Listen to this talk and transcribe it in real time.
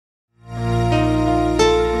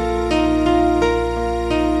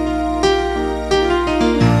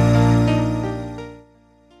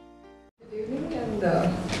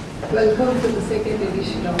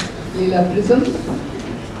LILA PRISM.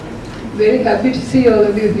 Very happy to see all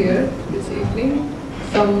of you here this evening.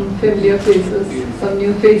 Some familiar faces, some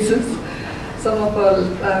new faces. Some of our,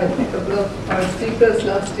 a couple of our speakers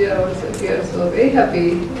last year also here, so very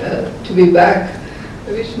happy to be back.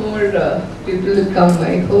 I wish more people would come.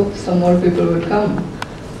 I hope some more people would come.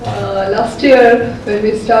 Last year, when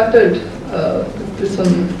we started the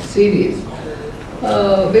PRISM series,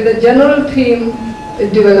 with a general theme,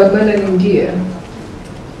 development in India,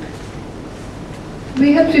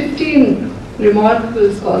 we had 15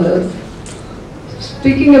 remarkable scholars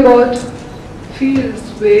speaking about fields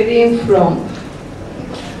varying from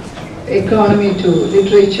economy to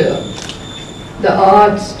literature, the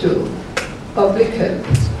arts to public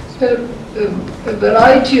health, a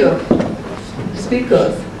variety of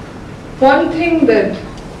speakers. One thing that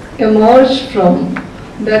emerged from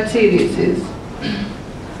that series is,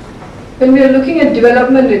 when we are looking at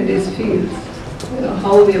development in these fields,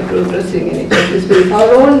 how we are progressing in each of these fields,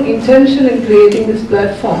 our own intention in creating this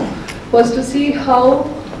platform was to see how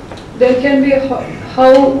there can be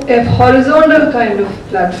how a horizontal kind of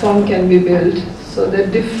platform can be built so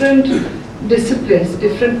that different disciplines,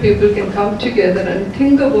 different people can come together and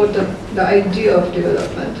think about the idea of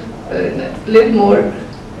development in a little more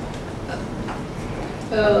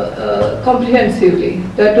comprehensively.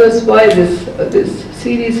 That was why this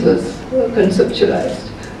series was conceptualized.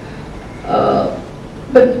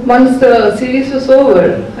 But once the series was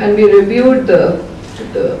over and we reviewed the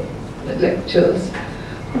lectures,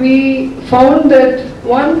 we found that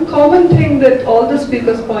one common thing that all the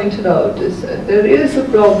speakers pointed out is that there is a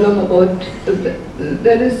problem about,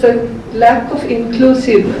 there is a lack of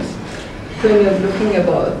inclusiveness when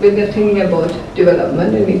you're thinking about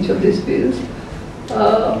development in each of these fields. There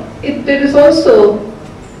are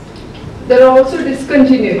also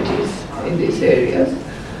discontinuities in these areas.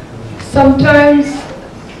 Sometimes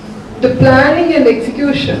the planning and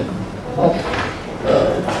execution of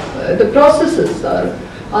the processes are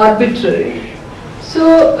arbitrary.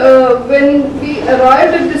 So when we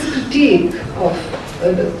arrived at this critique of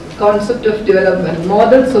the concept of development,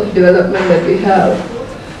 models of development that we have,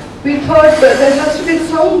 we thought that there has to be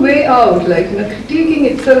some way out, like critiquing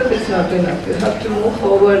itself is not enough. You have to move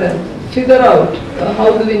forward and figure out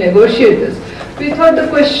how do we negotiate this. We thought the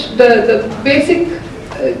basic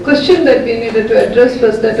question that we needed to address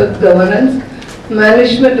was that of governance,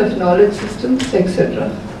 management of knowledge systems, etc.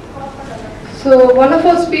 So one of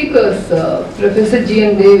our speakers, Professor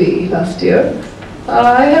G.N. Devi, last year,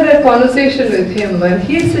 I had a conversation with him and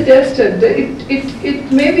he suggested that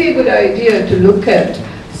it may be a good idea to look at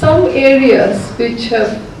some areas which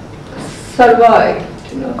have survived,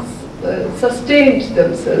 sustained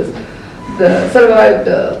themselves, survived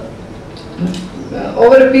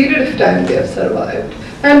over a period of time they have survived,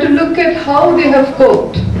 and to look at how they have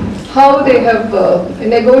coped, how they have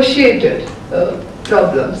negotiated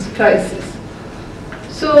problems, crises.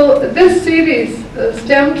 So this series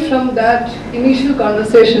stemmed from that initial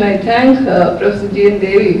conversation. I thank Professor G.N.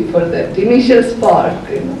 Devi for that initial spark.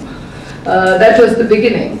 That was the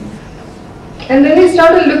beginning. And then we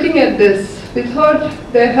started looking at this. We thought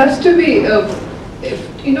there has to be,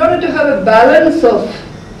 in order to have a balance of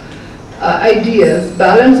ideas,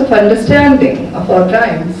 balance of understanding of our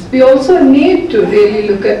times, we also need to really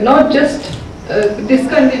look at not just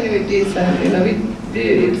discontinuities and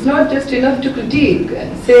it's not just enough to critique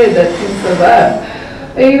and say that things are bad.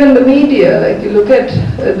 Even the media, like you look at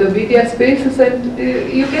the media spaces and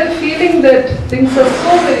you get a feeling that things are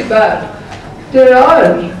so very bad. There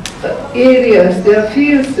are areas, there are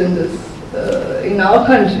fields in this, in our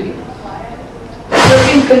country that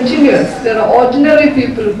have been continuous. There are ordinary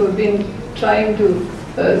people who have been trying to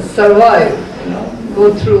survive,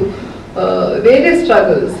 go through various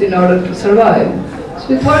struggles in order to survive. So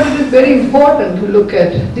we thought it is very important to look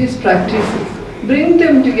at these practices, bring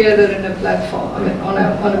them together in a platform, on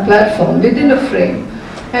a platform within a frame,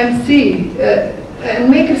 and see and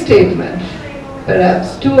make a statement,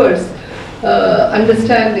 perhaps, towards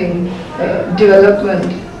understanding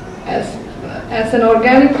development as an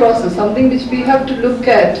organic process, something which we have to look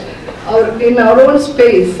at in our own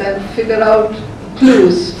space and figure out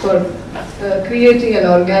clues for creating an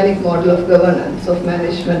organic model of governance, of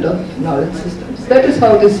management of knowledge systems. That is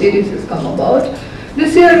how this series has come about.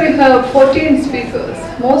 This year we have 14 speakers.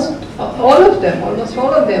 Almost all of them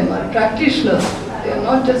are practitioners. They are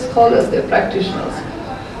not just scholars, they are practitioners.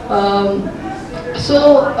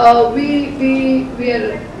 So we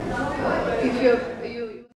are, if you